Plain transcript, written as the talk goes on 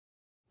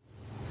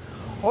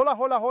Hola,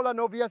 hola, hola,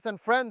 novias and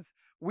friends.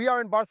 We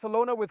are in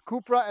Barcelona with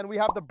Cupra and we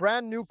have the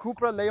brand new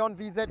Cupra Leon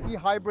VZ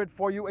e-hybrid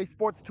for you, a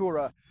sports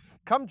tourer.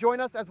 Come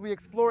join us as we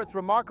explore its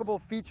remarkable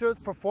features,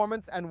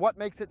 performance, and what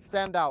makes it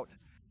stand out.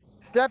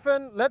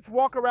 Stefan, let's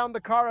walk around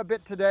the car a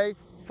bit today.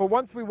 For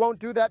once, we won't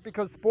do that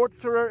because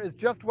Sportstourer is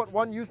just what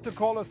one used to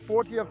call a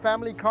sportier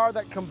family car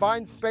that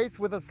combines space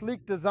with a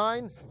sleek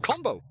design.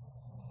 Combo.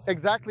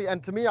 Exactly,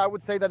 and to me, I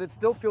would say that it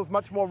still feels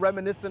much more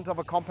reminiscent of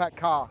a compact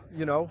car,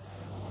 you know?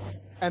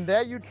 And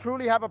there you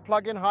truly have a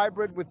plug-in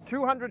hybrid with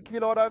 200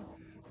 kW,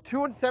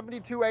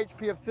 272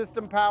 HP of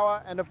system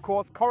power, and of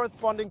course,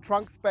 corresponding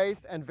trunk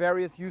space and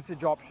various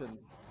usage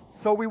options.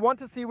 So we want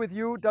to see with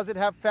you, does it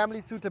have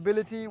family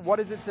suitability? What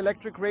is its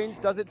electric range?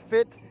 Does it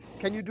fit?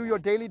 Can you do your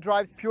daily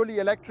drives purely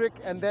electric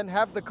and then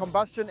have the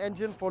combustion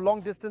engine for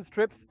long distance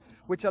trips,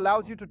 which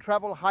allows you to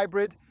travel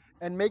hybrid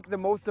and make the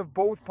most of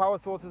both power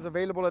sources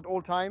available at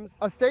all times?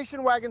 A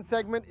station wagon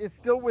segment is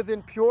still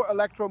within pure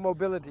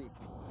electromobility.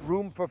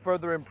 Room for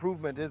further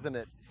improvement, isn't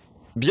it?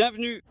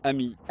 Bienvenue,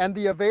 ami. And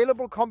the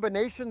available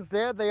combinations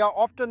there, they are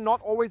often not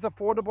always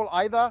affordable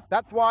either.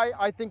 That's why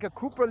I think a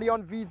Cupra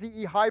Leon VZ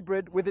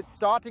e-hybrid with its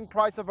starting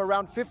price of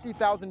around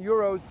 50,000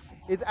 euros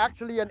is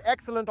actually an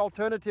excellent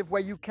alternative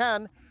where you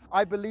can,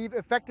 I believe,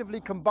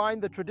 effectively combine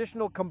the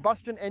traditional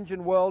combustion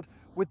engine world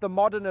with the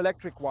modern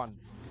electric one.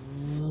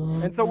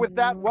 And so with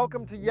that,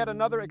 welcome to yet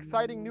another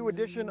exciting new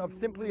edition of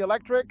Simply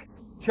Electric.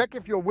 Check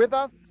if you're with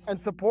us and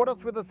support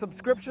us with a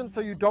subscription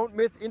so you don't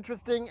miss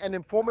interesting and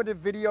informative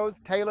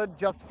videos tailored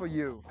just for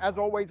you. As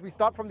always, we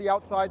start from the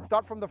outside,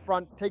 start from the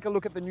front, take a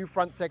look at the new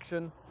front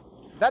section.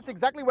 That's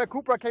exactly where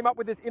Cupra came up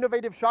with this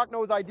innovative shark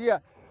nose idea.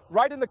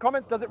 Write in the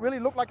comments, does it really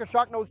look like a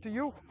shark nose to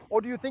you?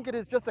 Or do you think it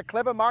is just a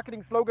clever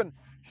marketing slogan?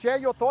 Share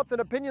your thoughts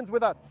and opinions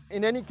with us.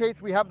 In any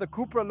case, we have the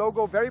Cupra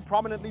logo very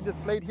prominently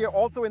displayed here,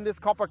 also in this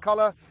copper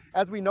color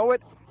as we know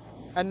it.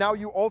 And now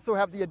you also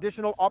have the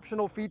additional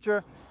optional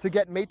feature to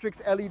get matrix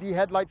LED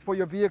headlights for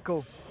your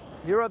vehicle.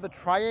 Here are the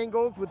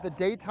triangles with the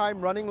daytime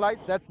running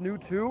lights. That's new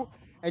too.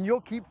 And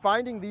you'll keep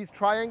finding these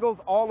triangles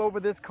all over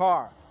this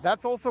car.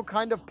 That's also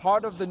kind of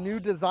part of the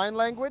new design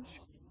language.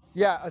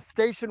 Yeah, a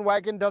station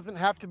wagon doesn't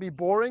have to be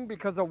boring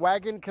because a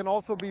wagon can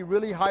also be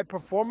really high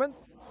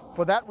performance.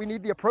 For that, we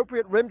need the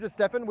appropriate rims,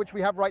 Stefan, which we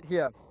have right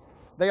here.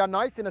 They are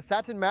nice in a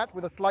satin matte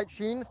with a slight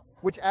sheen,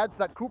 which adds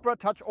that Cupra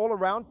touch all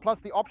around, plus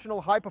the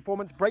optional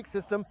high-performance brake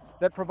system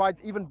that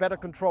provides even better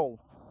control,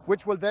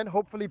 which will then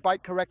hopefully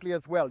bite correctly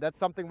as well. That's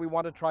something we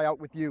want to try out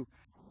with you.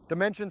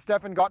 Dimension,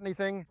 Stefan, got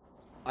anything?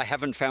 I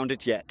haven't found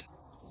it yet.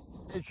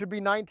 It should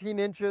be 19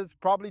 inches,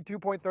 probably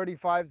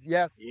 2.35s,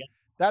 yes. Yeah.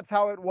 That's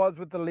how it was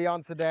with the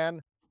Leon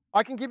sedan.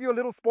 I can give you a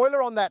little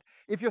spoiler on that.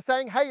 If you're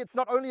saying, hey, it's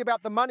not only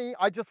about the money,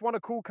 I just want a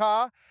cool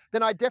car,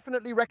 then I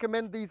definitely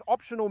recommend these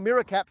optional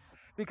mirror caps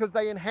because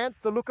they enhance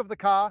the look of the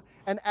car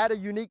and add a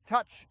unique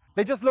touch.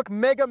 They just look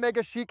mega,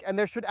 mega chic, and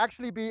there should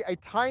actually be a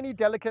tiny,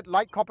 delicate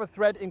light copper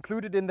thread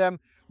included in them,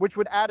 which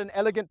would add an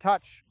elegant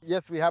touch.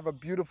 Yes, we have a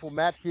beautiful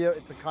matte here.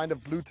 It's a kind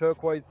of blue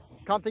turquoise.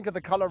 Can't think of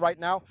the color right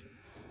now,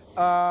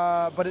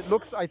 but it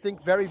looks, I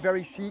think, very,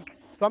 very chic.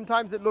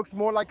 Sometimes it looks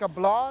more like a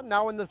blah.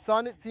 Now in the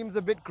sun, it seems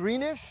a bit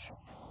greenish.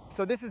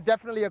 So this is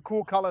definitely a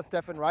cool color,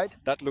 Stefan, right?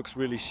 That looks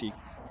really chic.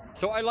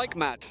 So I like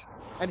matte.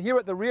 And here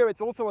at the rear,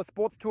 it's also a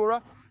sports tourer.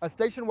 A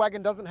station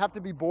wagon doesn't have to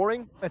be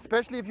boring,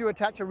 especially if you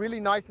attach a really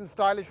nice and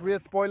stylish rear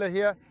spoiler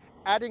here,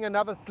 adding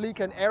another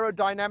sleek and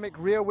aerodynamic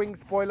rear wing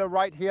spoiler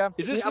right here.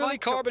 Is this really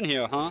carbon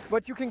here, huh?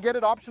 But you can get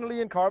it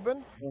optionally in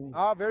carbon.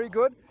 Very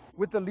good.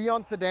 With the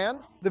Leon sedan.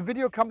 The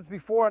video comes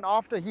before and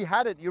after he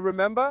had it, you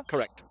remember?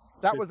 Correct.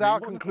 That was our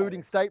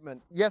concluding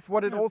statement. Yes,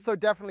 what it also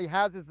definitely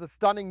has is the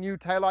stunning new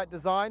taillight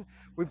design.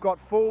 We've got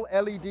full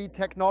LED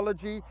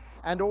technology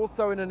and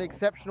also in an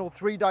exceptional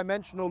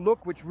three-dimensional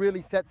look, which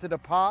really sets it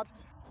apart.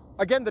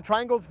 Again, the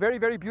triangles, very,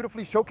 very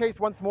beautifully showcased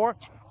once more,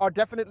 are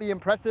definitely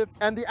impressive.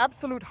 And the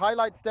absolute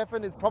highlight,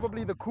 Stefan, is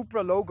probably the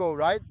Cupra logo,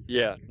 right?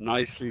 Yeah,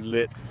 nicely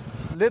lit.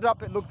 Lit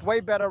up, it looks way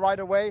better right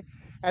away.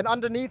 And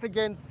underneath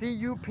again,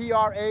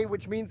 CUPRA,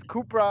 which means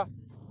Cupra,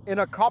 in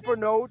a copper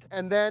note,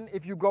 and then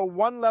if you go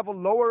one level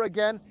lower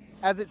again,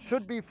 as it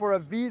should be for a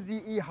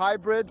VZE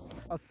hybrid,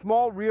 a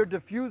small rear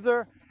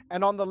diffuser,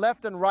 and on the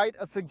left and right,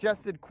 a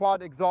suggested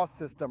quad exhaust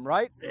system,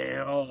 right?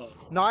 Yeah.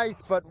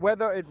 Nice, but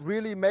whether it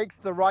really makes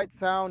the right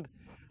sound,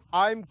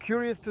 I'm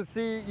curious to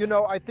see. You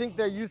know, I think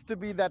there used to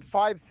be that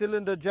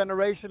 5-cylinder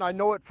generation. I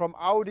know it from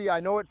Audi, I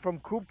know it from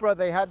Cupra.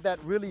 They had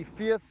that really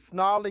fierce,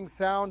 snarling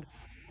sound.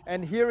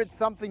 And here it's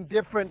something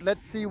different.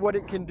 Let's see what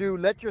it can do.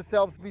 Let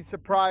yourselves be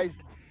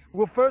surprised.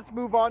 We'll first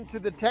move on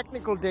to the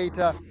technical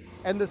data,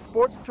 and the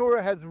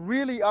Sportstourer has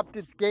really upped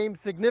its game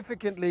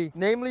significantly.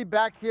 Namely,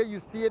 back here,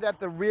 you see it at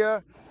the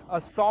rear, a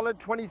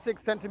solid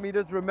 26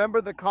 centimeters. Remember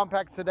the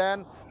compact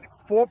sedan,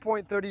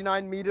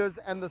 4.39 meters,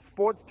 and the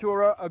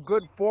Sportstourer, a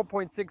good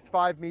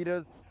 4.65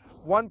 meters,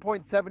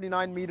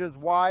 1.79 meters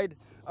wide,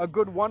 a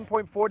good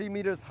 1.40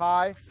 meters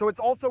high. So it's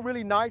also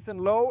really nice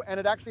and low, and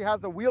it actually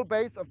has a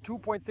wheelbase of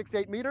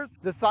 2.68 meters.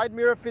 The side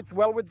mirror fits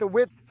well with the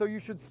width, so you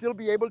should still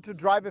be able to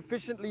drive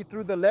efficiently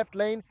through the left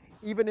lane,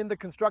 even in the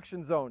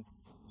construction zone.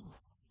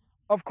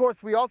 Of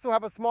course, we also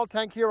have a small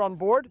tank here on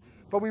board,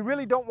 but we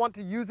really don't want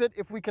to use it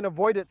if we can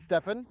avoid it,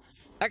 Stefan.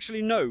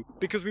 Actually, no,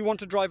 because we want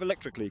to drive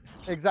electrically.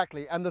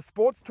 Exactly, and the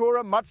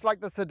Sportstourer, much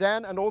like the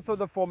sedan and also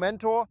the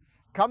Formentor,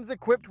 comes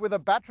equipped with a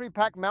battery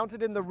pack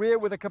mounted in the rear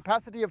with a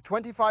capacity of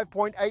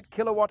 25.8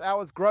 kilowatt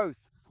hours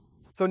gross.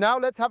 So now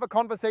let's have a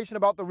conversation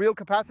about the real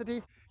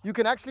capacity. You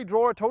can actually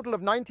draw a total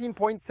of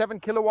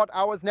 19.7 kilowatt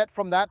hours net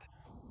from that,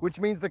 which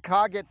means the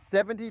car gets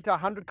 70 to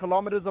 100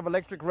 kilometers of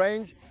electric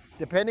range,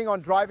 depending on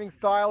driving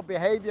style,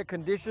 behavior,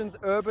 conditions,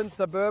 urban,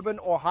 suburban,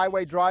 or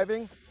highway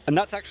driving. And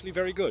that's actually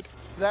very good.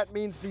 That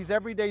means these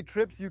everyday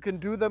trips, you can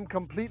do them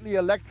completely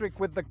electric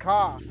with the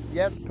car.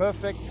 Yes,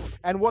 perfect.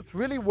 And what's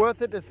really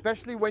worth it,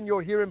 especially when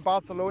you're here in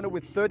Barcelona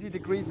with 30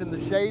 degrees in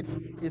the shade,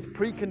 is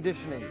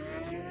preconditioning.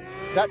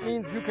 That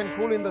means you can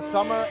cool in the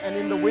summer, and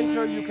in the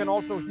winter you can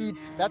also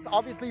heat. That's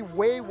obviously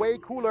way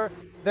cooler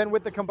than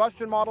with the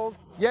combustion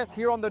models. Yes,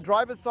 here on the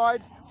driver's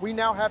side, we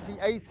now have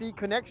the AC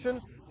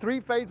connection,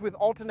 3-phase with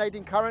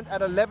alternating current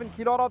at 11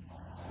 kilowatts.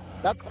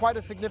 That's quite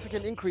a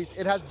significant increase.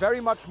 It has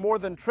very much more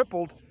than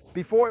tripled.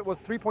 Before it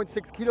was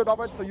 3.6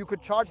 kilowatts, so you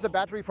could charge the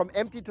battery from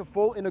empty to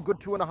full in a good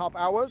 2.5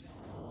 hours,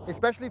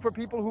 especially for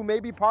people who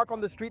maybe park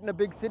on the street in a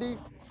big city.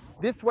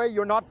 This way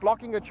you're not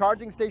blocking a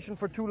charging station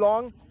for too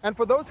long. And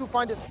for those who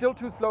find it still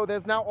too slow,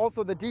 there's now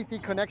also the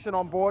DC connection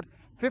on board,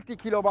 50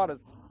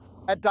 kilowatts,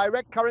 at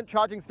direct current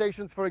charging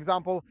stations, for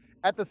example,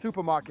 at the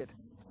supermarket.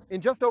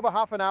 In just over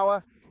half an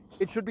hour,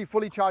 it should be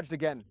fully charged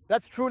again.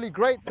 That's truly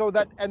great,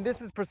 and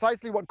this is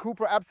precisely what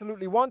Cupra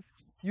absolutely wants.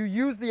 You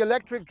use the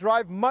electric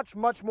drive much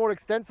more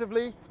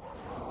extensively.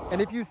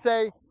 And if you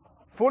say,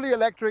 fully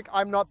electric,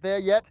 I'm not there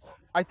yet,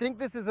 I think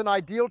this is an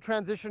ideal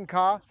transition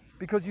car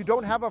because you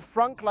don't have a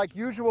frunk like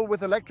usual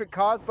with electric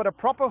cars, but a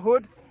proper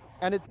hood,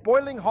 and it's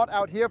boiling hot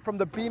out here from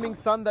the beaming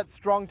sun that's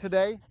strong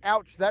today.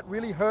 Ouch, that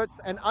really hurts.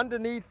 And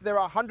underneath there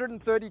are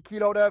 130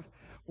 kilowatt,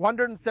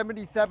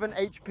 177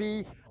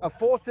 HP, a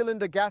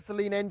 4-cylinder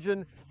gasoline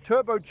engine,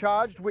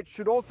 turbocharged, which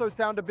should also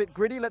sound a bit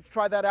gritty. Let's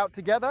try that out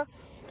together.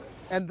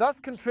 And thus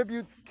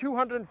contributes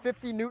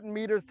 250 Newton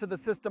meters to the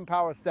system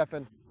power,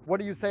 Stefan. What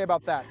do you say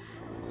about that?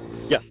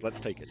 Yes, let's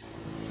take it.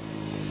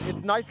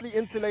 It's nicely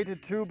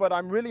insulated too, but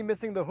I'm really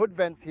missing the hood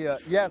vents here.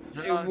 Yes.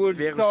 It would.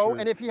 So,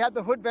 and if he had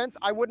the hood vents,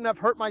 I wouldn't have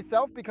hurt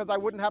myself because I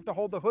wouldn't have to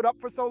hold the hood up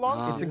for so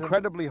long. It's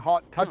incredibly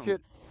hot. Touch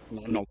it.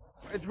 No.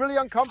 It's really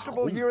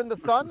uncomfortable here in the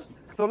sun.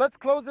 So let's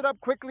close it up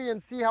quickly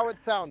and see how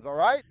it sounds, all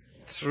right?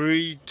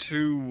 3,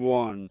 2,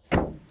 1.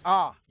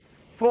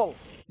 Full.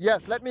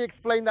 Yes, let me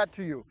explain that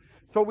to you.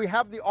 So we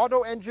have the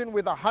auto engine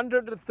with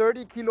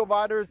 130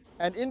 kilowatts,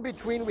 and in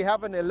between we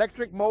have an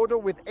electric motor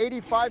with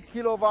 85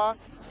 kilowatt,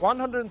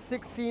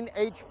 116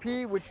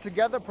 HP, which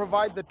together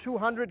provide the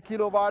 200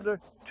 kilowatt,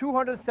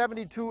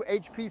 272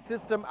 HP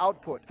system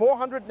output,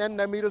 400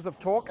 Nm of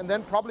torque, and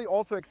then probably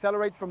also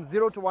accelerates from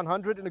 0 to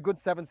 100 in a good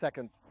 7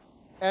 seconds.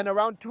 And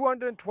around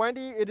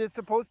 220, it is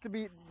supposed to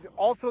be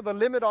also the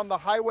limit on the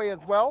highway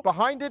as well.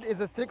 Behind it is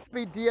a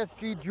 6-speed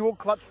DSG dual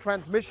clutch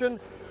transmission,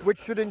 which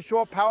should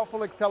ensure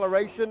powerful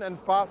acceleration and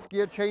fast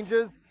gear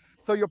changes,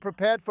 so you're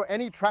prepared for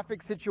any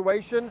traffic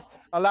situation,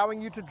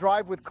 allowing you to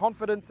drive with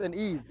confidence and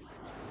ease.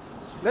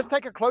 Let's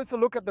take a closer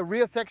look at the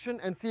rear section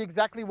and see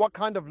exactly what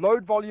kind of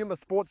load volume a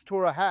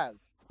Sportstourer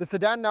has. The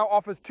sedan now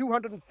offers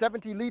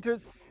 270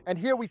 liters, and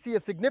here we see a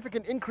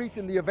significant increase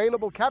in the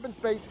available cabin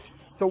space.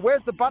 So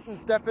where's the button,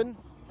 Stefan?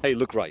 Hey,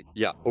 look right.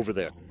 Yeah, over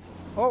there.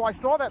 Oh, I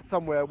saw that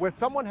somewhere where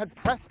someone had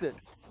pressed it.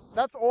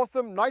 That's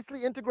awesome.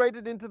 Nicely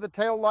integrated into the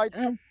tail light.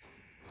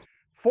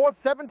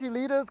 470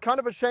 liters, kind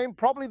of a shame.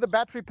 Probably the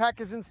battery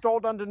pack is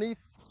installed underneath.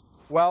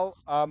 Well,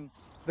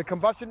 the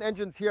combustion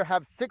engines here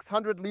have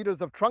 600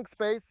 liters of trunk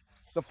space.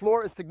 The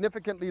floor is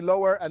significantly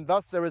lower, and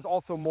thus there is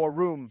also more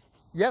room.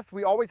 Yes,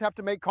 we always have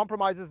to make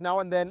compromises now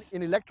and then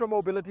in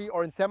electromobility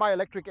or in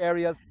semi-electric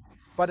areas,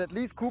 but at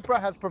least Cupra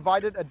has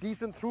provided a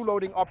decent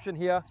through-loading option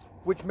here,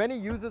 which many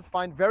users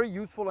find very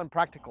useful and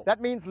practical.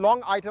 That means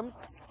long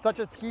items, such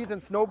as skis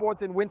and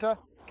snowboards in winter,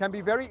 can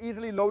be very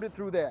easily loaded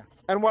through there.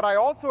 And what I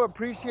also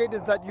appreciate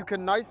is that you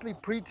can nicely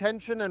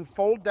pre-tension and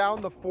fold down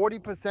the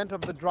 40%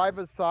 of the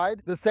driver's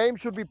side. The same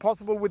should be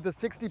possible with the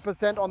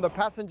 60% on the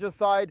passenger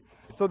side,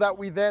 so that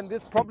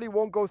this probably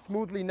won't go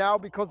smoothly now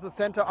because the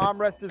center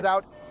armrest is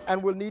out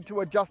and we'll need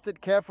to adjust it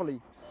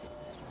carefully.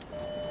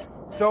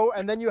 So,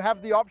 and then you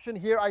have the option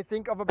here, I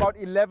think, of about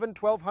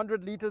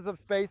 1,200 liters of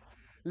space,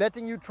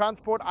 letting you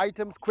transport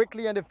items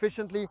quickly and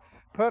efficiently,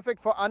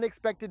 perfect for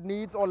unexpected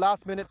needs or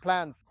last-minute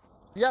plans.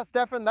 Yeah,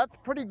 Stefan, that's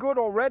pretty good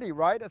already,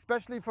 right?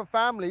 Especially for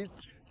families,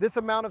 this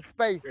amount of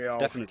space. Yeah.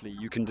 Definitely,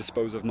 you can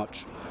dispose of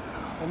much.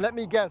 And let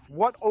me guess,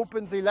 what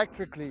opens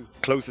electrically?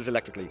 Closes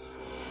electrically.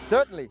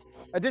 Certainly.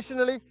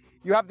 Additionally,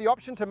 you have the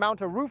option to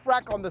mount a roof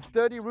rack on the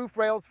sturdy roof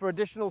rails for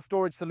additional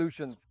storage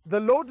solutions. The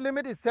load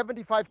limit is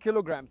 75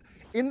 kilograms.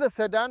 In the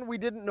sedan, we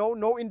didn't know,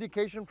 no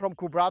indication from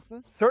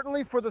Cupra.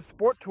 Certainly for the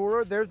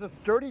Sportstourer, there's a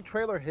sturdy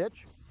trailer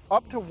hitch,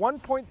 up to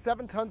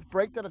 1.7 tons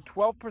braked at a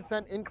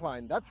 12%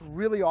 incline. That's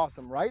really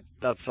awesome, right?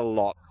 That's a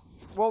lot.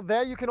 Well,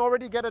 there you can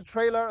already get a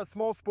trailer, a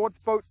small sports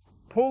boat,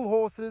 pull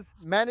horses,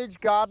 manage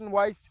garden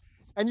waste.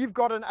 And you've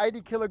got an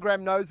 80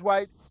 kilogram nose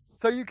weight,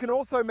 so you can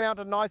also mount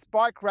a nice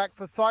bike rack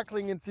for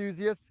cycling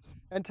enthusiasts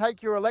and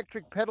take your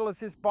electric pedal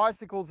assist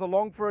bicycles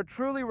along for a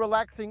truly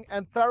relaxing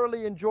and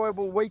thoroughly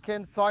enjoyable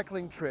weekend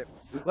cycling trip.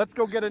 Let's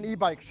go get an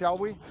e-bike, shall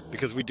we?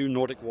 Because we do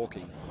Nordic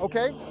walking.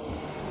 Okay.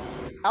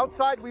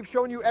 Outside, we've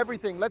shown you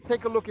everything. Let's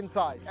take a look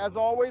inside. As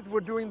always, we're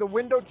doing the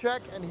window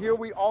check, and here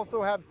we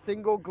also have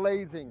single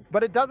glazing.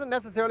 But it doesn't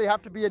necessarily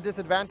have to be a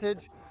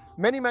disadvantage.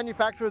 Many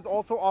manufacturers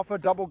also offer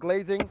double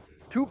glazing,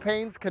 2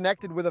 panes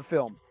connected with a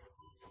film.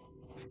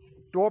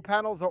 Door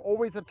panels are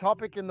always a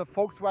topic in the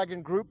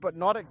Volkswagen group, but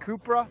not at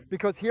Cupra,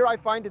 because here I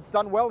find it's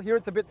done well. Here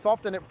it's a bit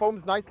soft and it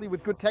foams nicely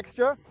with good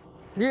texture.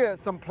 Here,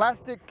 some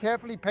plastic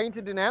carefully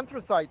painted in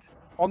anthracite.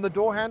 On the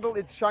door handle,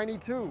 it's shiny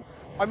too.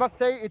 I must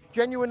say, it's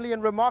genuinely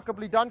and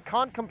remarkably done.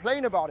 Can't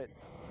complain about it.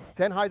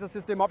 Sennheiser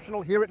system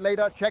optional, hear it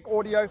later, check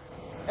audio.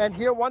 And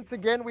here, once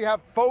again, we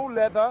have faux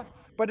leather,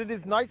 but it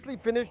is nicely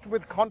finished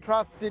with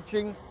contrast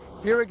stitching.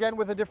 Here again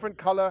with a different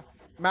color,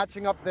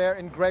 matching up there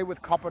in gray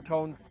with copper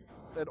tones.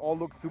 It all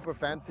looks super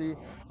fancy.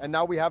 And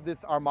now we have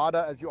this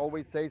armada, as you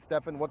always say,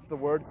 Stefan, what's the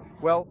word?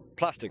 Well,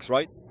 Plastics,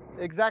 right?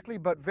 exactly,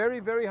 but very,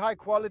 very high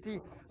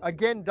quality.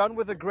 Again, done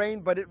with a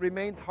grain, but it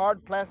remains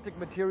hard plastic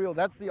material.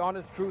 That's the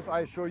honest truth,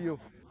 I assure you.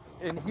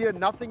 In here,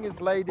 nothing is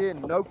laid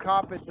in. No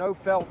carpet, no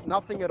felt,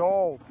 nothing at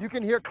all. You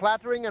can hear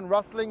clattering and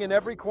rustling in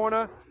every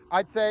corner.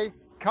 I'd say,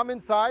 come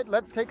inside.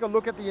 Let's take a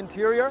look at the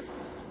interior.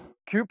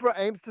 Cupra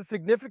aims to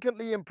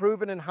significantly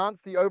improve and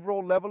enhance the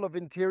overall level of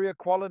interior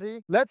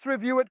quality. Let's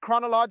review it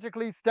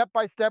chronologically, step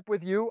by step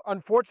with you.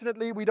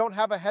 Unfortunately, we don't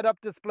have a head-up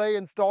display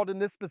installed in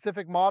this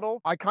specific model.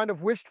 I kind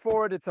of wished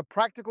for it. It's a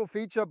practical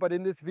feature, but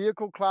in this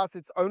vehicle class,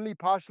 it's only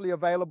partially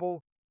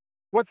available.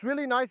 What's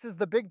really nice is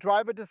the big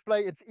driver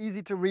display. It's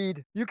easy to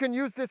read. You can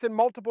use this in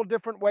multiple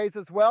different ways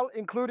as well,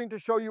 including to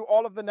show you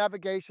all of the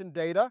navigation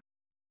data,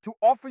 to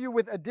offer you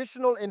with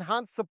additional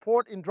enhanced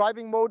support in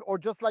driving mode, or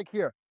just like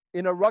here,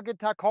 in a rugged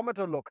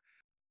tachometer look.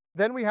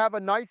 Then we have a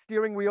nice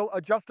steering wheel,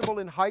 adjustable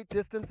in height,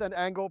 distance, and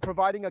angle,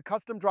 providing a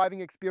custom driving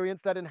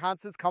experience that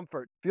enhances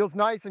comfort. Feels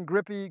nice and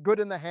grippy,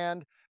 good in the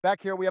hand.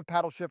 Back here we have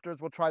paddle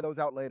shifters. We'll try those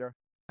out later.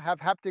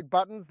 Have haptic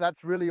buttons.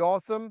 That's really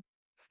awesome.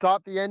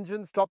 Start the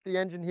engine, stop the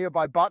engine here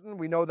by button.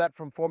 We know that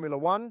from Formula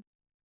One.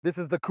 This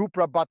is the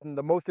Cupra button,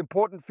 the most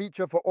important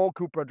feature for all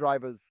Cupra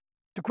drivers.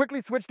 To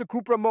quickly switch to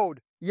Cupra mode,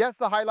 yes,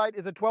 the highlight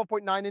is a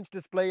 12.9-inch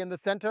display in the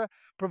center,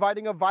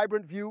 providing a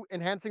vibrant view,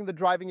 enhancing the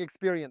driving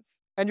experience.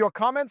 And your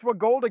comments were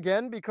gold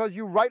again, because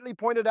you rightly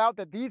pointed out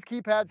that these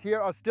keypads here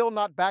are still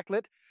not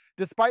backlit,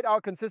 despite our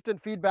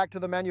consistent feedback to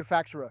the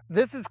manufacturer.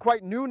 This is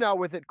quite new now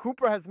with it.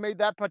 Cupra has made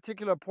that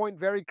particular point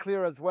very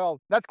clear as well.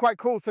 That's quite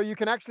cool. So you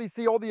can actually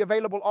see all the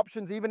available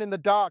options even in the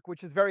dark,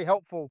 which is very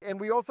helpful. And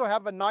we also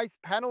have a nice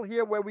panel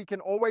here where we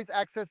can always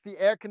access the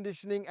air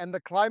conditioning and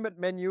the climate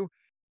menu,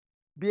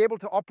 be able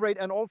to operate,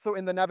 and also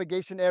in the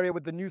navigation area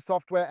with the new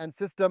software and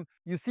system.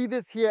 You see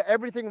this here,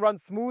 everything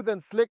runs smooth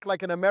and slick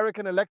like an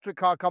American electric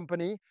car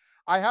company.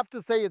 I have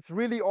to say it's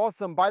really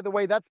awesome. By the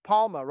way, that's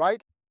Palma,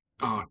 right?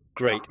 Oh,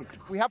 great.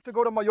 We have to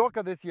go to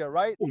Mallorca this year,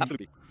 right?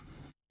 Absolutely.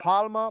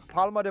 Palma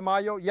de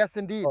Mayo, yes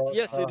indeed.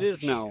 Yes, it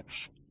is now.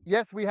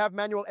 Yes, we have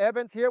manual air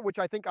vents here, which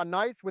I think are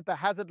nice, with the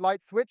hazard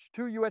light switch,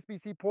 2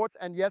 USB-C ports,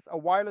 and yes, a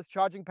wireless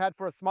charging pad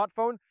for a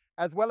smartphone,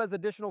 as well as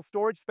additional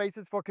storage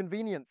spaces for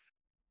convenience.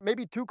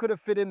 Maybe 2 could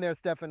have fit in there,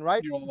 Stefan,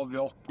 right?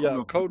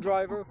 Yeah,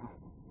 co-driver.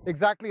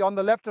 Exactly. On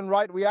the left and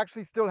right, we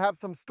actually still have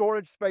some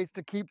storage space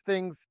to keep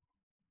things.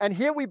 And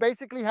here we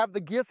basically have the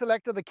gear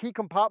selector, the key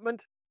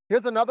compartment.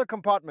 Here's another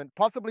compartment,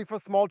 possibly for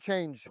small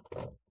change.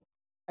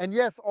 And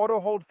yes, auto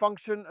hold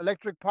function,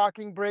 electric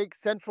parking brake,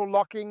 central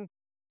locking.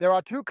 There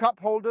are 2 cup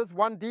holders,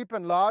 one deep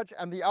and large,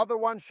 and the other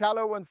one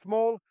shallow and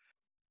small.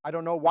 I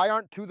don't know, why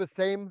aren't 2 the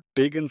same?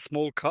 Big and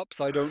small cups,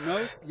 I don't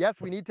know.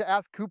 Yes, we need to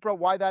ask Cupra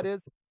why that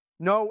is.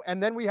 No,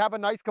 and then we have a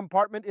nice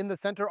compartment in the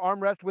center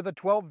armrest with a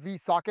 12V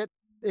socket.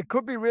 It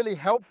could be really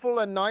helpful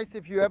and nice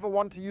if you ever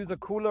want to use a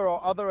cooler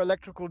or other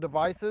electrical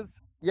devices.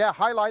 Yeah,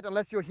 highlight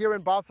unless you're here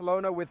in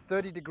Barcelona with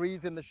 30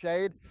 degrees in the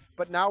shade,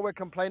 but now we're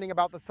complaining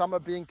about the summer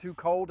being too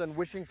cold and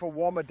wishing for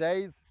warmer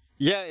days.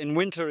 Yeah, in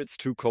winter it's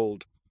too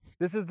cold.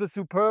 This is the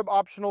superb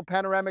optional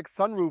panoramic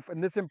sunroof,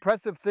 and this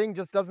impressive thing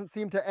just doesn't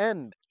seem to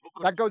end.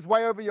 That goes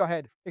way over your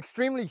head.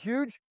 Extremely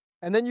huge,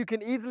 and then you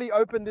can easily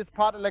open this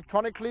part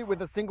electronically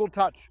with a single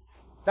touch.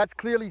 That's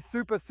clearly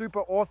super, super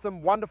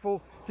awesome,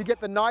 wonderful to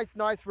get the nice,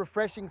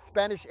 refreshing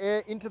Spanish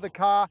air into the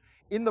car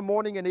in the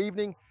morning and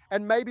evening,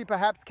 and maybe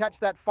perhaps catch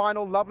that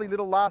final lovely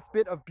little last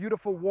bit of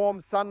beautiful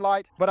warm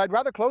sunlight. But I'd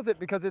rather close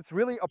it because it's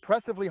really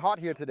oppressively hot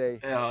here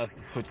today. A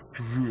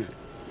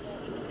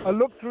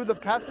look through the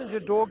passenger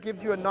door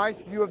gives you a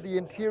nice view of the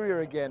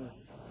interior again.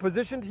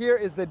 Positioned here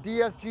is the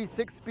DSG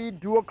 6-speed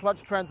dual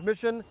clutch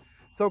transmission.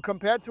 So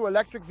compared to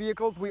electric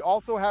vehicles, we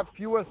also have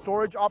fewer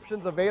storage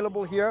options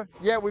available here.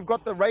 Yeah, we've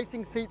got the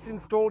racing seats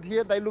installed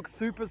here. They look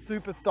super,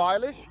 super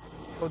stylish.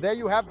 So there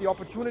you have the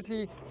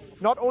opportunity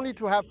not only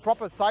to have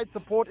proper side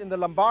support in the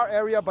lumbar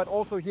area, but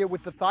also here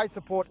with the thigh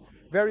support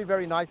very,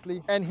 very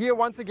nicely. And here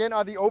once again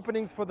are the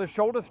openings for the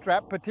shoulder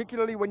strap,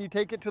 particularly when you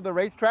take it to the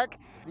racetrack,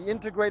 the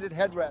integrated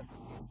headrest.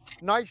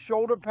 Nice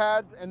shoulder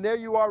pads, and there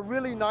you are,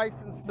 really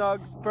nice and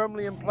snug,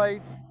 firmly in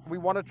place. We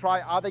want to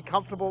try, are they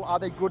comfortable? Are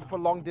they good for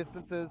long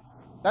distances?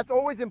 That's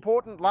always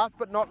important. Last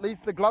but not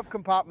least, the glove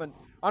compartment.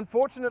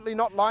 Unfortunately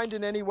not lined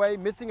in any way,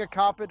 missing a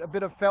carpet, a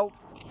bit of felt.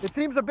 It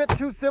seems a bit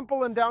too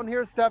simple. And down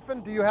here,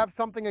 Stefan, do you have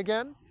something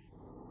again?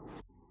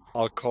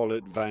 I'll call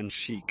it van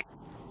chic.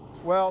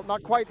 Well,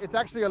 not quite. It's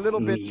actually a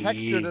little bit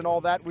textured and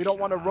all that. We don't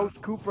want to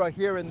roast Cupra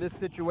here in this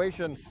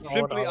situation.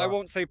 Simply, I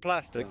won't say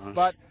plastic.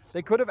 But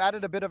they could have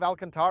added a bit of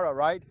Alcantara,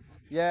 right?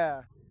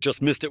 Yeah.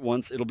 Just missed it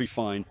once, it'll be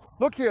fine.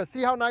 Look here,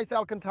 see how nice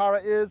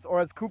Alcantara is, or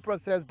as Cupra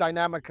says,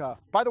 Dinamica.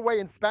 By the way,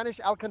 in Spanish,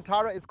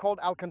 Alcantara is called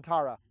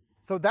Alcantara.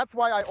 So that's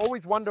why I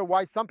always wonder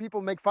why some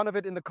people make fun of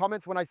it in the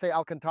comments when I say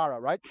Alcantara,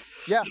 right?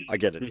 Yeah. I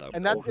get it though.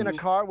 And that's in a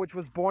car which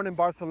was born in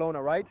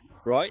Barcelona, right?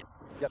 Right?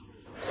 Yes.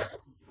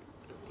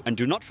 And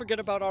do not forget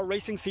about our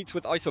racing seats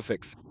with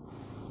Isofix.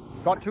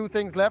 Got two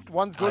things left.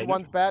 One's good,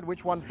 one's bad.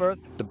 Which one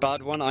first? The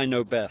bad one I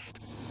know best.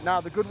 Now,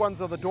 the good ones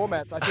are the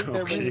doormats. I think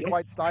they're really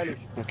quite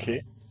stylish.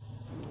 Okay.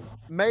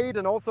 Made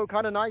and also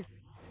kind of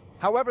nice.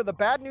 However, the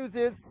bad news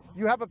is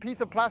you have a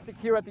piece of plastic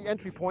here at the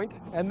entry point,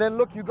 and then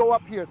look, you go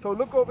up here. So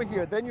look over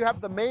here. Then you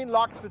have the main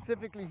lock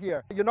specifically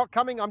here. You're not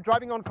coming, I'm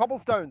driving on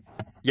cobblestones.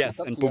 Yes,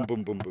 and boom,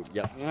 boom, boom, boom.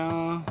 Yes.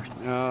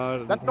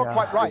 That's not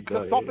quite right.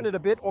 Just soften it a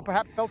bit, or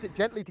perhaps felt it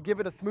gently to give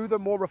it a smoother,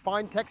 more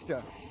refined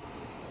texture.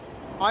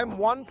 I'm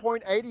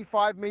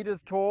 1.85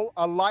 meters tall,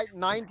 a light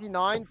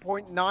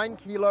 99.9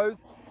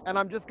 kilos, and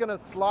I'm just gonna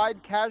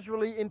slide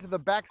casually into the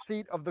back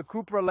seat of the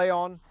Cupra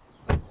Leon.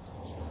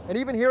 And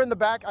even here in the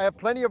back, I have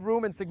plenty of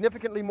room and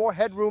significantly more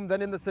headroom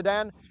than in the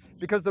sedan,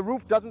 because the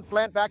roof doesn't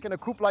slant back in a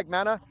coupe-like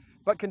manner,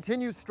 but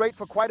continues straight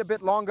for quite a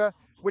bit longer,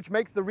 which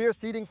makes the rear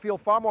seating feel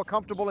far more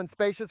comfortable and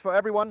spacious for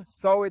everyone.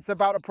 So it's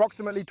about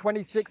approximately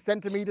 26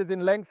 centimeters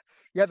in length.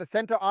 Yeah, the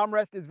center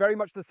armrest is very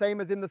much the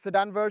same as in the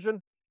sedan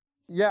version.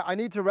 Yeah, I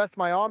need to rest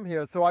my arm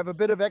here, so I have a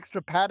bit of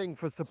extra padding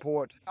for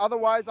support.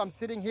 Otherwise, I'm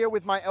sitting here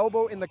with my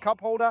elbow in the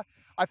cup holder.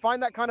 I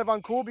find that kind of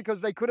uncool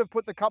because they could have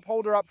put the cup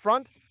holder up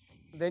front.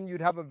 Then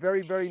you'd have a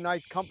very, very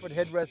nice comfort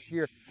headrest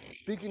here.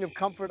 Speaking of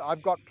comfort,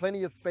 I've got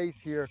plenty of space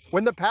here.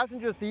 When the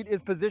passenger seat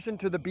is positioned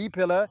to the B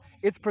pillar,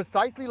 it's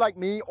precisely like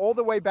me, all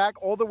the way back,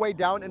 all the way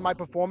down in my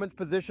performance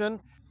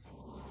position.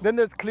 Then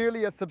there's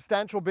clearly a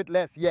substantial bit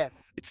less,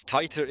 yes. It's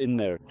tighter in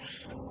there.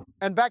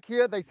 And back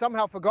here, they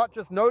somehow forgot,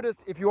 just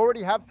noticed, if you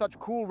already have such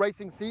cool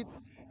racing seats,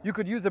 you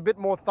could use a bit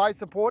more thigh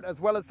support as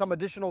well as some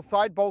additional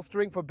side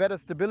bolstering for better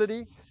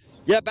stability.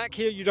 Yeah, back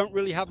here you don't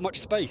really have much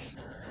space.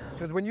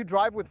 Because when you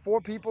drive with 4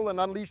 people and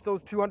unleash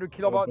those 200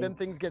 kilowatt, then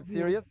things get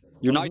serious.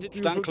 United,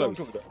 stand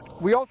close.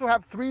 We also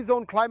have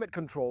 3-zone climate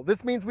control.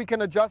 This means we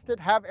can adjust it,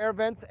 have air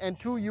vents, and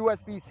 2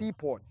 USB-C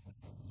ports.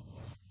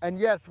 And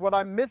yes, what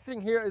I'm missing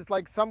here is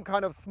like some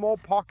kind of small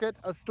pocket,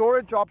 a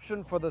storage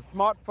option for the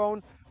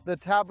smartphone, the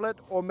tablet,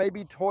 or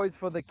maybe toys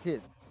for the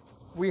kids.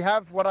 We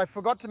have, what I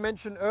forgot to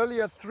mention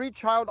earlier, 3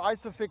 child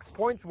Isofix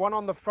points, 1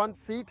 on the front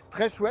seat.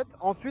 Très chouette.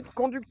 Ensuite,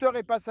 conducteur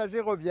et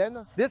passager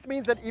reviennent. This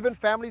means that even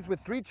families with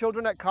 3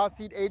 children at car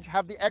seat age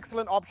have the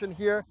excellent option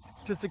here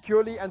to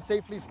securely and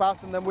safely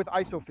fasten them with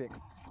Isofix.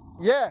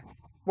 Yeah,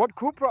 what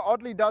Cupra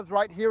oddly does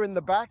right here in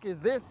the back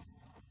is this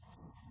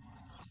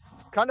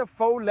kind of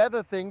faux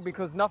leather thing,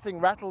 because nothing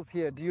rattles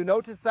here. Do you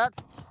notice that?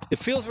 It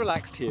feels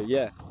relaxed here,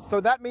 yeah. So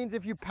that means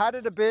if you pad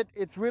it a bit,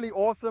 it's really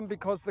awesome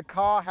because the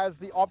car has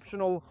the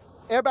optional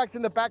airbags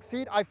in the back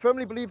seat. I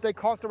firmly believe they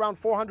cost around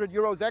 400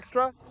 euros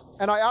extra.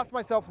 And I asked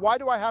myself, why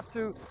do I have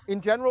to?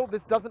 In general,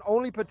 this doesn't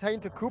only pertain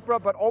to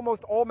Cupra, but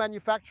almost all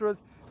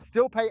manufacturers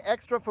still pay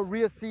extra for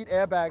rear seat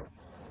airbags.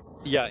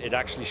 Yeah, it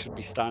actually should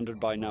be standard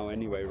by now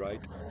anyway,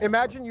 right?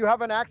 Imagine you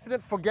have an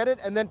accident, forget it,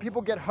 and then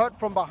people get hurt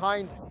from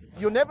behind.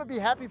 You'll never be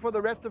happy for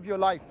the rest of your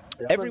life.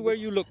 Everywhere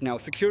you look now,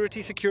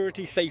 security,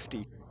 security,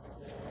 safety.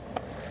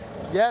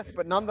 Yes,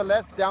 but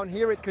nonetheless, down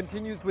here it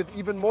continues with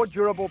even more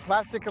durable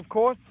plastic, of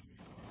course.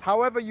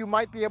 However, you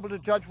might be able to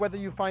judge whether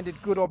you find it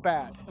good or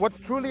bad. What's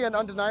truly and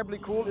undeniably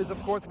cool is,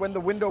 of course, when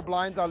the window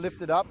blinds are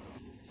lifted up.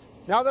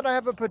 Now that I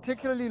have a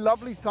particularly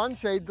lovely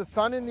sunshade, the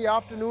sun in the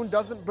afternoon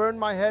doesn't burn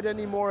my head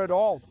anymore at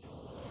all.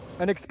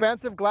 An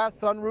expansive glass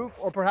sunroof,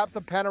 or perhaps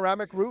a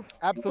panoramic roof.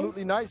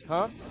 Absolutely nice,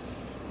 huh?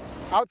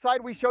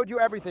 Outside we showed you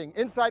everything.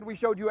 Inside we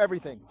showed you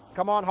everything.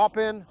 Come on, hop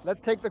in.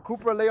 Let's take the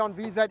Cupra Leon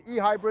VZ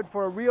e-hybrid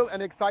for a real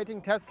and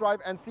exciting test drive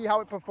and see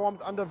how it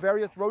performs under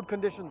various road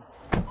conditions.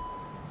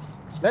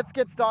 Let's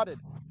get started.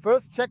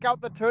 First, check out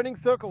the turning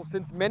circle,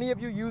 since many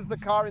of you use the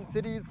car in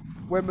cities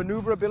where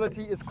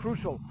maneuverability is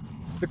crucial.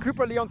 The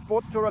Cupra Leon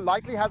Sportstourer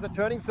likely has a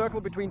turning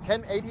circle between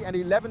 1080 and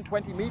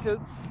 1120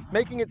 meters,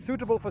 making it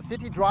suitable for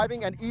city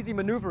driving and easy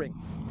maneuvering.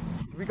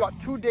 We got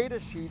 2 data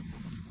sheets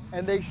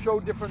and they show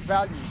different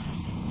values.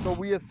 So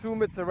we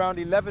assume it's around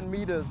 11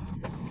 meters.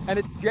 And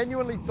it's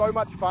genuinely so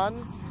much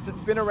fun to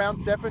spin around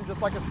Stefan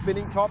just like a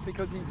spinning top,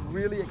 because he's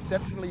really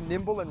exceptionally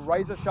nimble and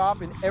razor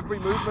sharp in every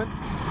movement.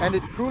 And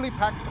it truly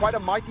packs quite a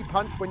mighty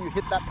punch when you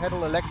hit that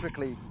pedal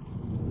electrically.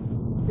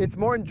 It's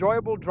more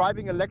enjoyable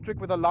driving electric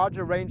with a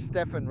larger range,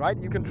 Stefan, right?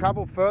 You can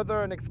travel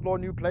further and explore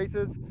new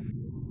places.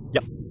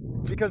 Yes.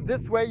 Because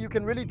this way you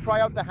can really try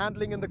out the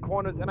handling in the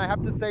corners. And I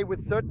have to say, with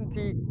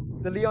certainty,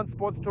 the Leon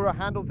Sportstourer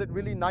handles it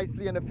really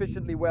nicely and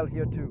efficiently well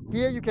here too.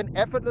 Here you can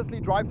effortlessly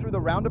drive through the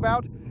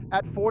roundabout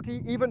at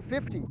 40, even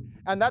 50.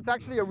 And that's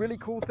actually a really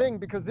cool thing,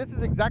 because this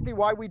is exactly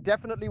why we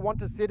definitely want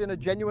to sit in a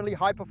genuinely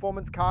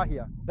high-performance car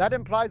here. That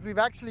implies we've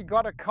actually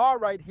got a car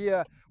right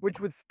here, which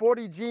with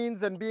sporty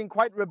genes and being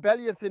quite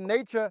rebellious in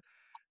nature,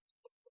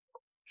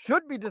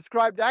 should be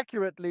described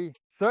accurately.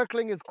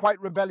 Circling is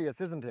quite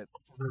rebellious, isn't it?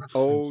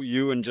 Oh,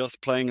 you and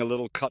just playing a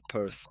little cut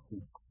purse.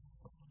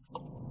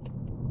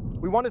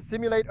 We want to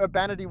simulate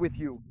urbanity with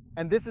you,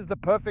 and this is the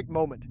perfect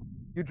moment.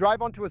 You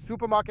drive onto a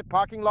supermarket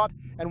parking lot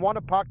and want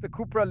to park the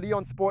Cupra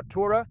Leon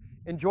Sportstourer,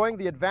 enjoying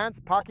the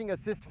advanced parking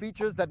assist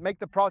features that make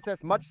the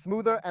process much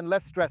smoother and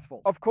less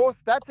stressful. Of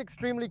course, that's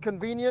extremely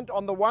convenient.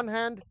 On the one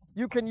hand,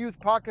 you can use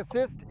park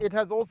assist. It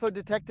has also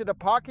detected a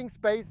parking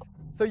space,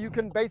 so you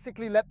can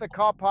basically let the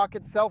car park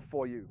itself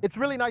for you. It's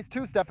really nice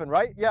too, Stefan,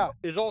 right? Yeah.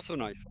 Is also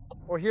nice.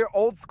 Or here,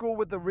 old school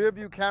with the rear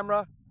view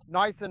camera,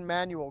 nice and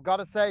manual.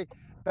 Gotta say,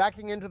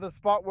 backing into the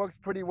spot works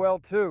pretty well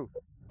too.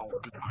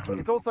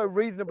 It's also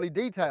reasonably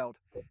detailed.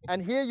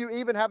 And here you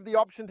even have the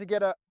option to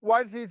get a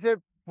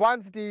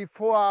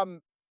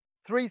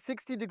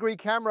 360-degree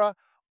camera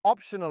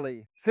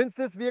optionally. Since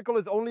this vehicle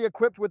is only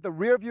equipped with the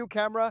rear view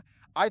camera,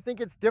 I think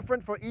it's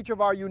different for each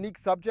of our unique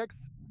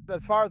subjects.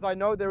 As far as I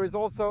know, there is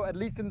also, at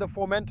least in the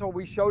Formentor,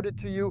 we showed it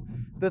to you,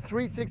 the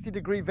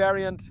 360-degree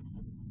variant.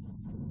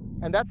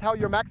 And that's how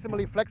you're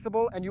maximally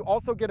flexible, and you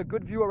also get a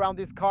good view around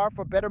this car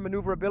for better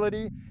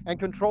maneuverability and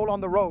control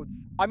on the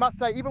roads. I must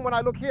say, even when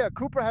I look here,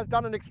 Cupra has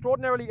done an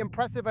extraordinarily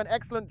impressive and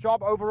excellent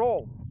job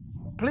overall.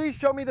 Please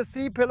show me the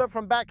C-pillar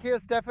from back here,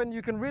 Stefan.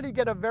 You can really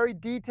get a very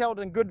detailed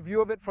and good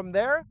view of it from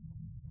there.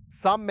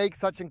 Some make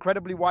such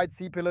incredibly wide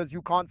C-pillars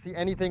you can't see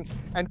anything.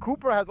 And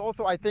Cupra has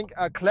also, I think,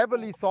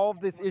 cleverly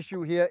solved this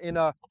issue here in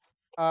a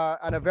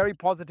very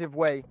positive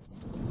way.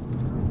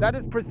 That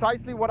is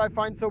precisely what I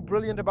find so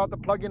brilliant about the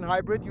plug-in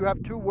hybrid. You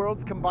have two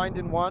worlds combined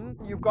in one.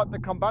 You've got the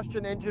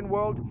combustion engine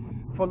world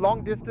for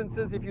long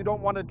distances if you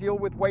don't want to deal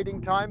with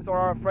waiting times or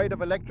are afraid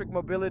of electric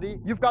mobility.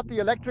 You've got the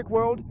electric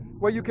world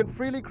where you can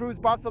freely cruise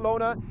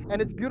Barcelona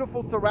and its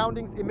beautiful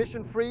surroundings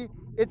emission-free.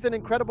 It's an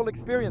incredible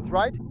experience,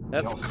 right?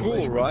 That's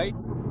cool, right?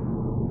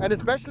 And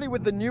especially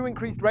with the new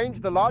increased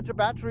range, the larger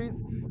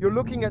batteries, you're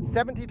looking at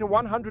 70 to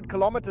 100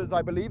 kilometers,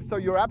 I believe, so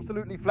you're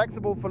absolutely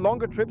flexible for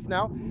longer trips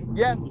now.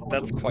 Yes.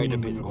 That's quite a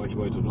bit.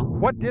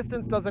 What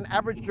distance does an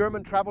average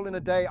German travel in a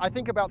day? I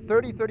think about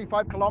 30,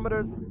 35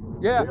 kilometers.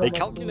 Yeah. They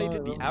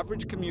calculated the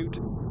average commute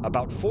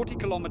about 40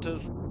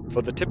 kilometers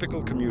for the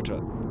typical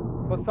commuter.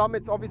 For some,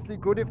 it's obviously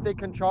good if they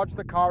can charge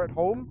the car at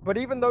home, but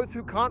even those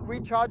who can't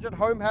recharge at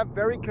home have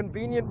very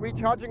convenient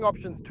recharging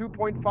options,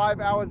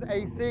 2.5 hours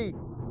AC.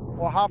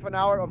 Or half an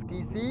hour of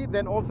DC,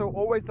 then also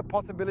always the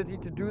possibility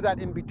to do that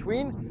in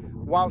between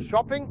while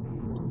shopping.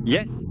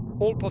 Yes,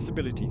 all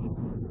possibilities.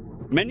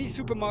 Many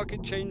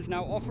supermarket chains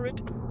now offer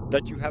it,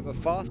 that you have a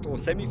fast or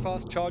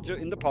semi-fast charger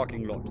in the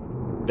parking lot.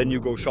 Then you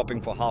go shopping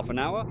for half an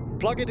hour,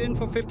 plug it in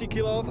for 50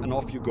 kilo and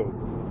off you go.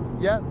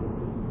 Yes.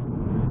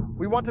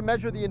 We want to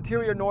measure the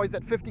interior noise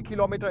at 50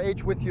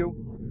 km/h with you.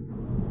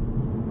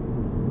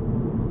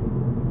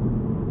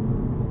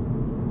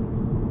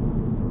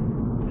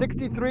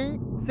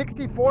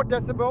 (64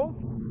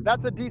 decibels,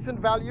 that's a decent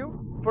value.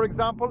 For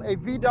example, a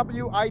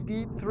VW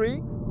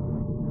ID3.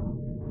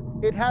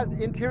 It has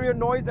interior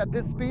noise at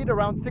this speed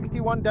around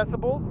 61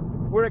 decibels.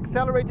 We're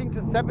accelerating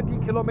to 70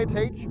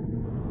 km/h.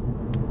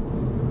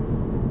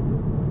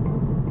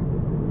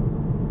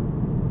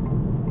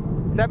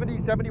 (70,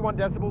 71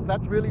 decibels,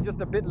 that's really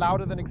just a bit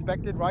louder than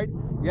expected, right?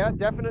 Yeah,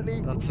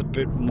 definitely. That's a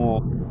bit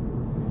more.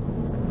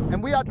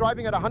 And we are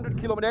driving at 100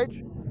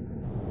 km/h.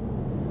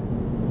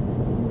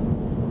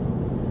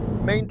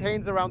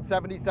 Maintains around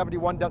 70,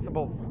 71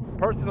 decibels.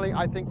 Personally,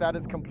 I think that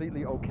is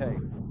completely okay.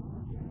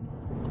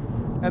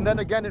 And then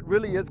again, it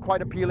really is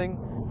quite appealing.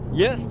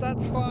 Yes,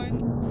 that's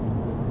fine.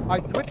 I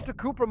switched to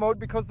Cupra mode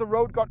because the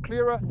road got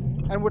clearer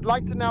and would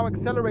like to now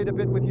accelerate a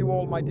bit with you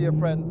all, my dear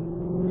friends.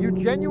 You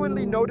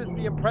genuinely notice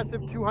the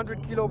impressive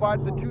 200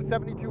 kilowatt, the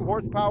 272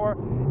 horsepower,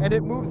 and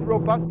it moves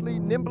robustly,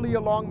 nimbly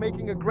along,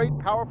 making a great,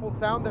 powerful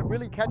sound that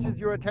really catches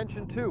your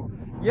attention too.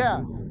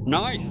 Yeah.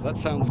 Nice, that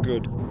sounds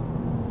good.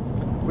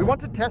 We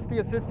want to test the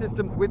assist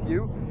systems with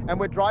you, and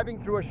we're driving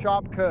through a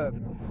sharp curve.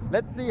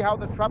 Let's see how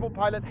the travel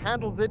pilot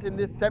handles it in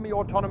this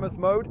semi-autonomous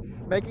mode,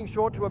 making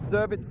sure to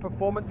observe its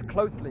performance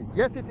closely.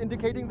 Yes, it's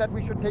indicating that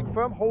we should take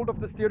firm hold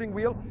of the steering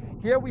wheel.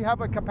 Here we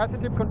have a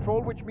capacitive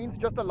control, which means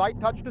just a light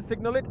touch to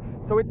signal it,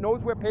 so it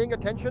knows we're paying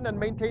attention and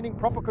maintaining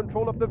proper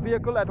control of the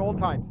vehicle at all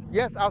times.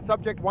 Yes, our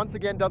subject once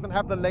again doesn't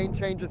have the lane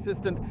change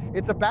assistant.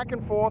 It's a back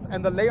and forth,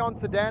 and the Leon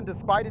sedan,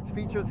 despite its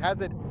features,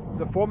 has it.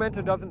 The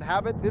Formentor doesn't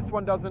have it, this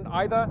one doesn't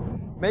either.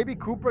 Maybe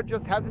Cupra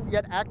just hasn't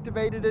yet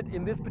activated it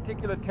in this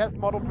particular test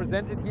model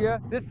presented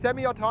here. This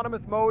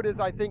semi-autonomous mode is,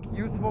 I think,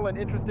 useful and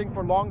interesting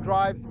for long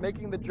drives,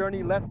 making the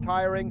journey less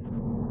tiring.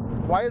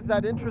 Why is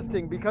that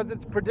interesting? Because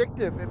it's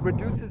predictive. It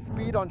reduces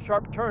speed on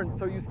sharp turns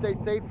so you stay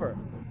safer.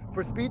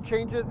 For speed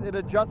changes, it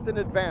adjusts in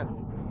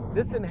advance.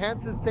 This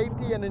enhances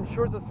safety and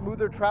ensures a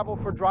smoother travel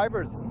for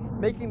drivers,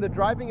 making the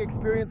driving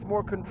experience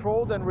more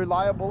controlled and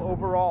reliable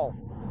overall.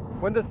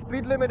 When the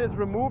speed limit is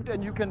removed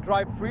and you can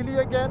drive freely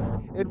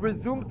again, it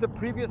resumes the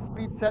previous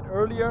speed set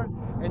earlier,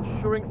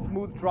 ensuring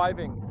smooth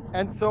driving.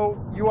 And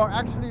so you are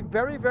actually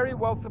very, very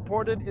well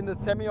supported in the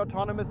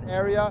semi-autonomous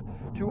area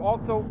to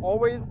also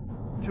always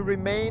to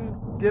remain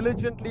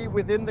diligently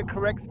within the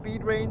correct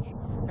speed range.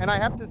 And I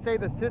have to say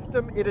the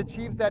system, it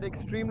achieves that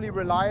extremely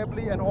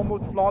reliably and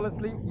almost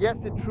flawlessly.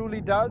 Yes, it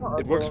truly does.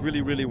 It works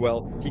really, really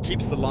well. He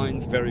keeps the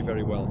lines very,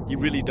 very well. He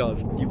really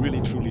does. He really,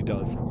 truly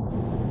does.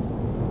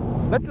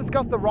 Let's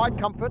discuss the ride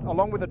comfort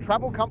along with the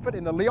travel comfort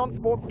in the Leon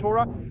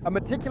Sportstourer, a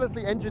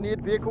meticulously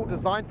engineered vehicle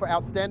designed for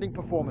outstanding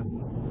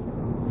performance.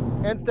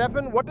 And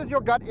Stefan, what does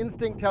your gut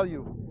instinct tell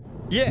you?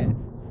 Yeah,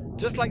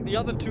 just like the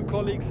other two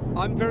colleagues,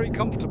 I'm very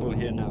comfortable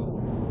here now.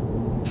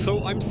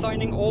 So I'm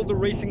signing all the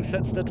racing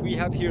sets that we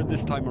have here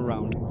this time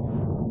around.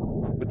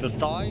 With the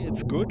thigh,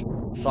 it's good.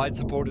 Side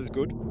support is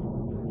good.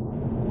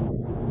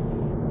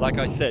 Like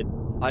I said,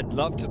 I'd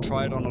love to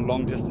try it on a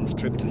long distance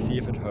trip to see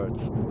if it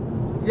hurts.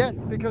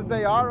 Yes, because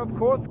they are, of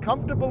course,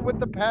 comfortable with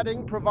the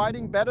padding,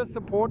 providing better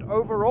support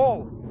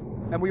overall.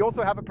 And we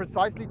also have a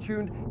precisely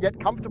tuned yet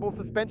comfortable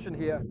suspension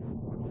here,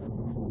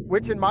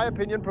 which in my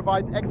opinion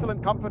provides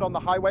excellent comfort on the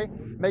highway,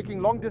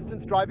 making long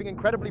distance driving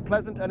incredibly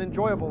pleasant and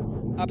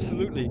enjoyable.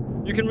 Absolutely.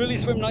 You can really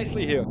swim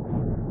nicely here.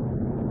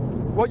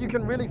 Well, you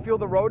can really feel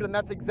the road, and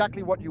that's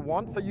exactly what you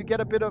want. So you get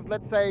a bit of,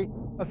 let's say,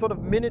 a sort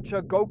of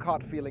miniature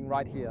go-kart feeling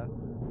right here.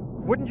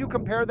 Wouldn't you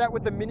compare that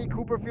with the Mini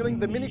Cooper feeling?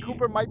 The Mini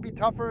Cooper might be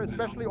tougher,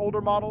 especially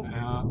older models.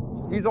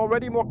 He's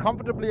already more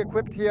comfortably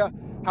equipped here.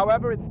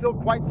 However, it's still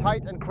quite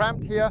tight and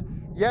cramped here.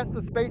 Yes,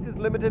 the space is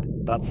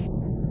limited. That's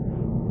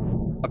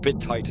a bit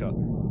tighter,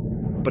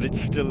 but it's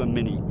still a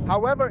Mini.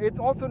 However, it's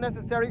also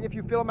necessary if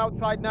you film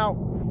outside now.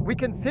 We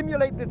can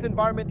simulate this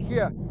environment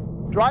here.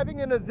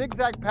 Driving in a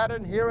zigzag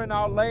pattern here in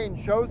our lane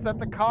shows that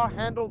the car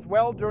handles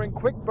well during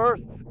quick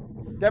bursts,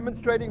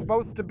 demonstrating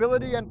both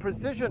stability and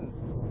precision.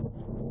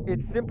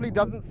 It simply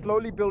doesn't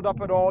slowly build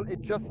up at all,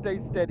 it just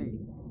stays steady.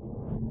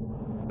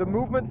 The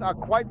movements are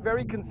quite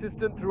very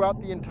consistent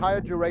throughout the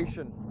entire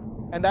duration.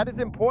 And that is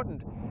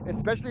important,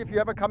 especially if you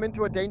ever come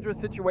into a dangerous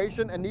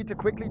situation and need to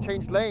quickly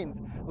change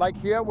lanes. Like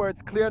here where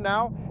it's clear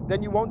now,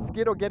 then you won't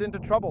skid or get into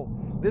trouble.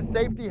 This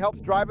safety helps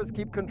drivers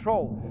keep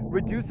control,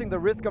 reducing the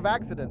risk of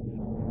accidents.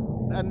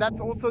 And that's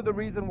also the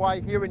reason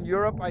why here in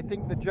Europe, I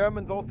think the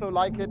Germans also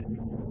like it.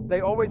 They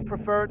always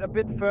prefer it a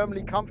bit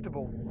firmly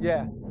comfortable,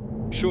 yeah.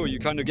 Sure, you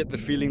kind of get the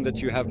feeling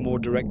that you have more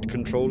direct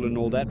control and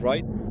all that,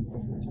 right?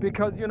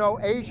 Because, you know,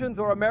 Asians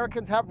or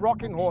Americans have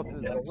rocking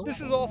horses. This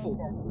is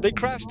awful. They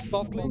crashed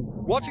softly.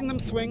 Watching them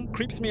swing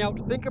creeps me out.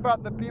 Think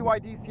about the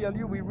BYD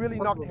CLU, we really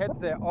knocked heads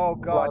there. Oh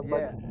God,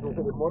 yeah.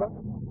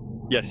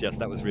 Yes,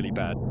 that was really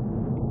bad.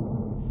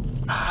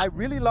 I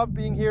really love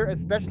being here,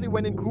 especially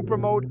when in Cupra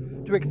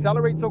mode, to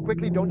accelerate so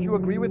quickly. Don't you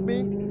agree with me?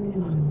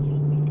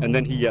 And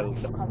then he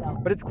yells.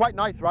 But it's quite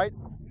nice, right?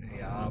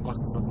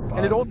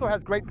 And it also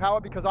has great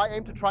power because I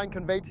aim to try and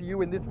convey to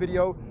you in this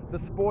video the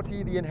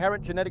sporty, the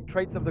inherent genetic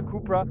traits of the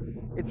Cupra.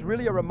 It's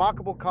really a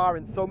remarkable car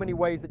in so many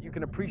ways that you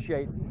can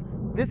appreciate.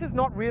 This is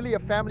not really a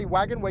family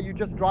wagon where you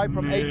just drive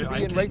from A to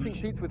B in racing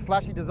seats with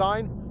flashy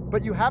design,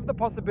 but you have the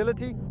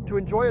possibility to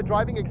enjoy a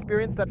driving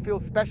experience that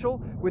feels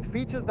special with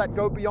features that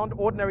go beyond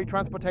ordinary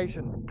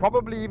transportation.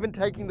 Probably even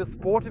taking the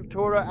sportive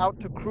tourer out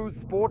to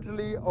cruise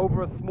sportily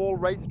over a small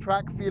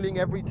racetrack, feeling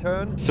every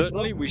turn.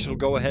 Certainly, we shall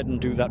go ahead and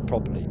do that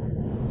properly.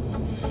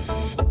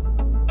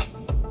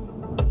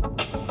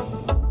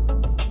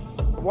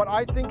 What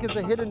I think is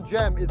a hidden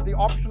gem is the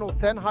optional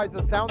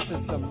Sennheiser sound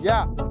system,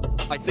 yeah.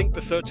 I think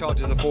the surcharge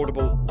is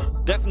affordable.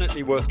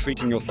 Definitely worth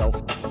treating yourself.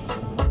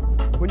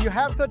 When you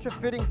have such a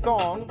fitting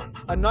song,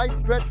 a nice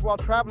stretch while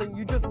traveling,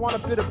 you just want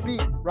a bit of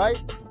beat, right?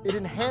 It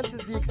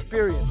enhances the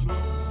experience.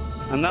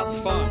 And that's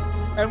fun.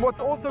 And what's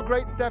also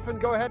great, Stefan,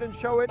 go ahead and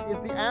show it, is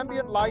the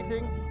ambient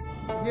lighting.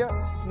 Here,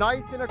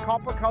 nice in a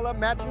copper color,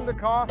 matching the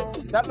car.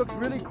 That looks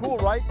really cool,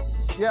 right?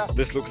 Yeah.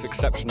 This looks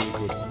exceptionally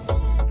good.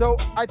 So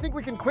I think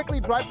we can quickly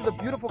drive to the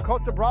beautiful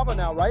Costa Brava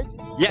now, right?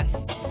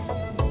 Yes.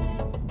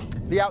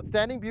 The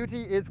outstanding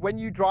beauty is when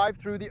you drive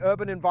through the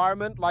urban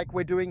environment like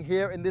we're doing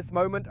here in this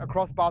moment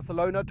across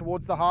Barcelona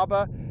towards the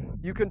harbor,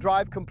 you can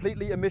drive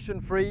completely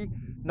emission-free,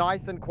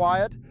 nice and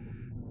quiet,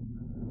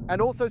 and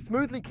also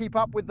smoothly keep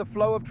up with the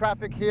flow of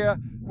traffic here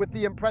with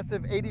the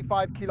impressive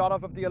 85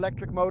 kW of the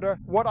electric motor.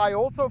 What I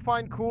also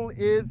find cool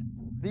is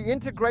the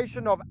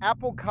integration of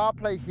Apple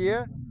CarPlay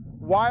here,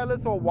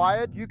 wireless or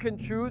wired. You can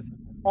choose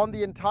on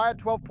the entire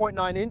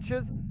 12.9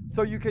 inches,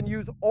 so you can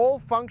use all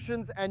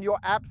functions and your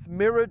apps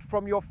mirrored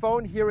from your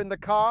phone here in the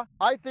car.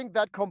 I think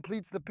that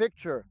completes the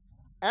picture.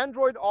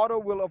 Android Auto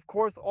will of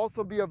course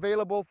also be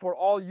available for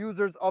all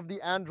users of the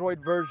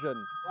Android version.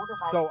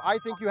 So I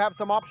think you have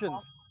some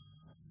options.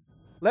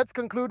 Let's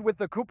conclude with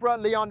the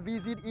Cupra Leon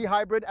VZ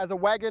e-hybrid as a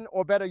wagon,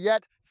 or better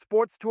yet,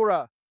 sports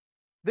tourer.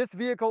 This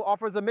vehicle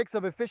offers a mix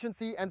of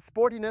efficiency and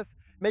sportiness,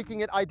 making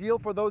it ideal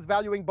for those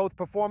valuing both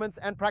performance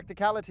and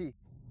practicality.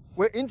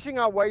 We're inching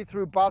our way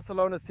through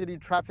Barcelona city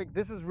traffic.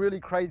 This is really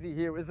crazy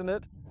here, isn't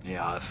it?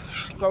 Yeah.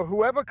 So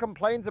whoever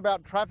complains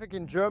about traffic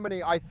in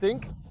Germany, I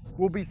think,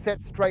 will be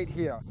set straight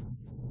here.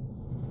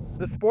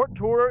 The Sport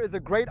Tourer is a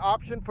great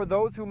option for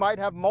those who might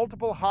have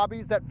multiple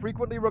hobbies that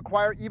frequently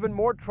require even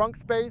more trunk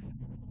space,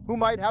 who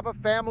might have a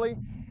family,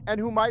 and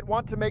who might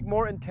want to make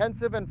more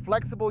intensive and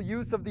flexible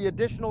use of the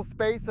additional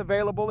space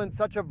available in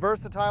such a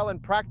versatile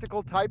and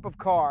practical type of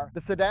car.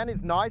 The sedan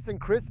is nice and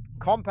crisp,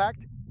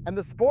 compact, and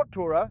the Sport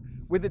Tourer,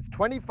 with its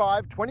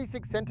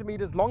 26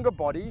 centimeters longer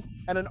body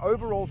and an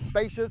overall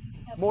spacious,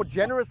 more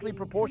generously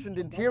proportioned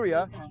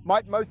interior,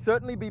 might most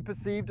certainly be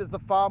perceived as the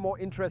far more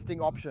interesting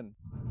option.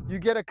 You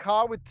get a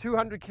car with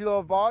 200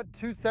 kilowatt,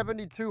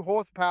 272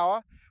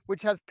 horsepower,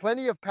 which has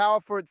plenty of power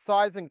for its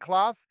size and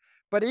class,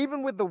 but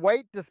even with the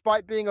weight,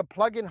 despite being a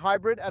plug-in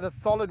hybrid at a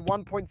solid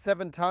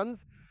 1.7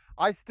 tons,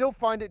 I still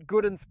find it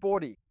good and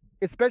sporty,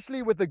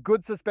 especially with the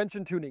good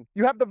suspension tuning.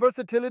 You have the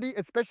versatility,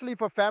 especially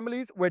for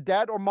families where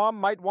dad or mom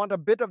might want a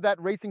bit of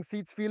that racing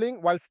seats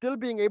feeling while still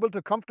being able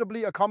to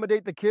comfortably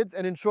accommodate the kids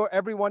and ensure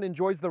everyone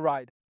enjoys the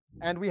ride.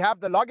 And we have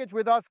the luggage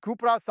with us.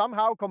 Cupra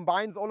somehow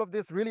combines all of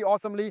this really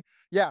awesomely.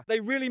 Yeah. They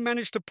really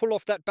managed to pull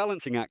off that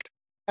balancing act.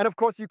 And of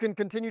course, you can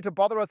continue to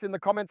bother us in the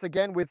comments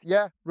again with,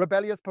 yeah,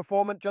 rebellious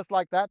performance, just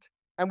like that.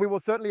 And we will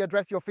certainly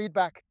address your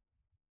feedback.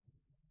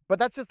 But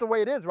that's just the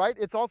way it is, right?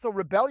 It's also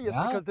rebellious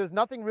because there's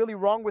nothing really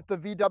wrong with the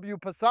VW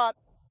Passat,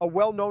 a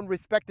well-known,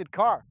 respected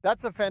car.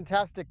 That's a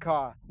fantastic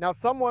car. Now,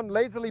 someone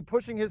lazily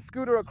pushing his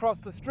scooter across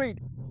the street.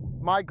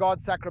 My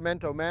God,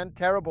 Sacramento, man,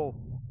 terrible.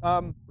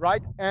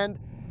 Right? And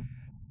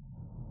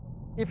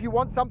if you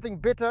want something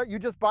bitter, you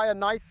just buy a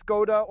nice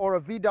Skoda or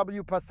a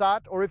VW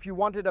Passat, or if you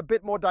wanted a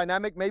bit more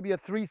dynamic, maybe a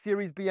 3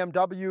 Series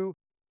BMW,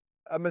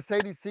 a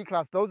Mercedes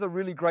C-Class. Those are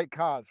really great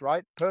cars,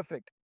 right?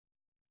 Perfect.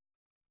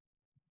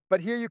 But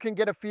here you can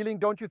get a feeling,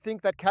 don't you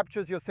think, that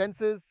captures your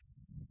senses?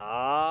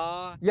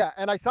 Yeah,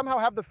 and I somehow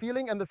have the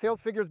feeling, and the sales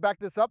figures back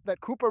this up,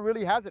 that Cupra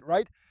really has it,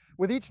 right?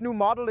 With each new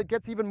model, it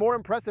gets even more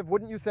impressive,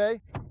 wouldn't you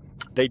say?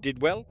 They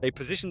did well, they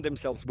positioned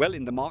themselves well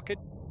in the market,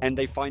 and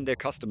they find their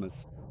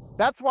customers.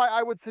 That's why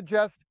I would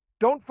suggest,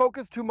 don't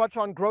focus too much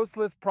on gross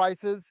list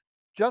prices.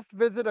 Just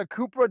visit a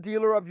Cupra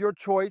dealer of your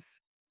choice,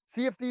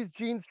 see if these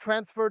genes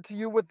transfer to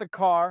you with the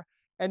car,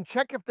 and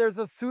check if there's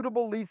a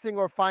suitable leasing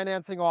or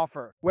financing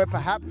offer, where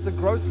perhaps the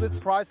gross list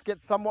price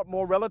gets somewhat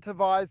more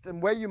relativized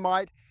and where you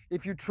might,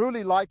 if you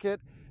truly like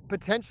it,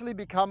 potentially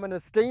become an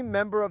esteemed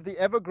member of the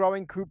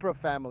ever-growing Cupra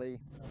family.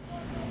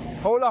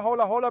 Hola,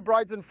 hola, hola,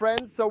 brides and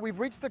friends. So we've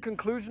reached the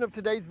conclusion of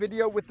today's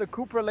video with the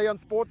Cupra Leon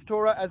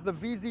Sportstourer as the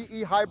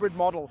VZE hybrid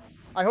model.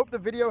 I hope the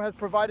video has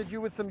provided you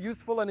with some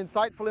useful and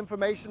insightful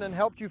information and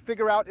helped you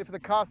figure out if the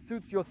car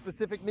suits your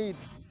specific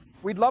needs.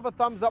 We'd love a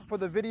thumbs up for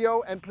the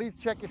video, and please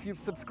check if you've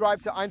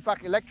subscribed to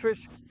Einfach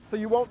Elektrisch so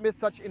you won't miss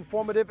such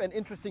informative and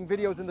interesting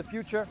videos in the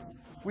future.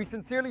 We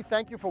sincerely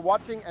thank you for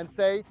watching and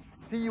say,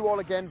 see you all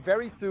again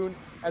very soon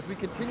as we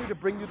continue to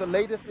bring you the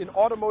latest in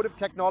automotive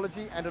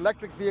technology and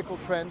electric vehicle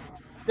trends.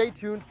 Stay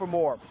tuned for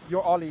more.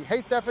 Your OLLI.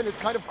 Hey Stefan, it's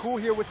kind of cool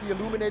here with the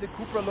illuminated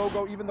Cupra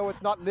logo, even though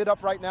it's not lit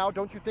up right now.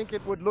 Don't you think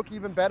it would look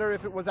even better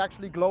if it was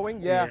actually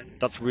glowing? Yeah.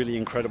 That's really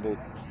incredible.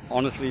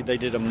 Honestly, they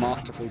did a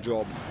masterful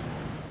job.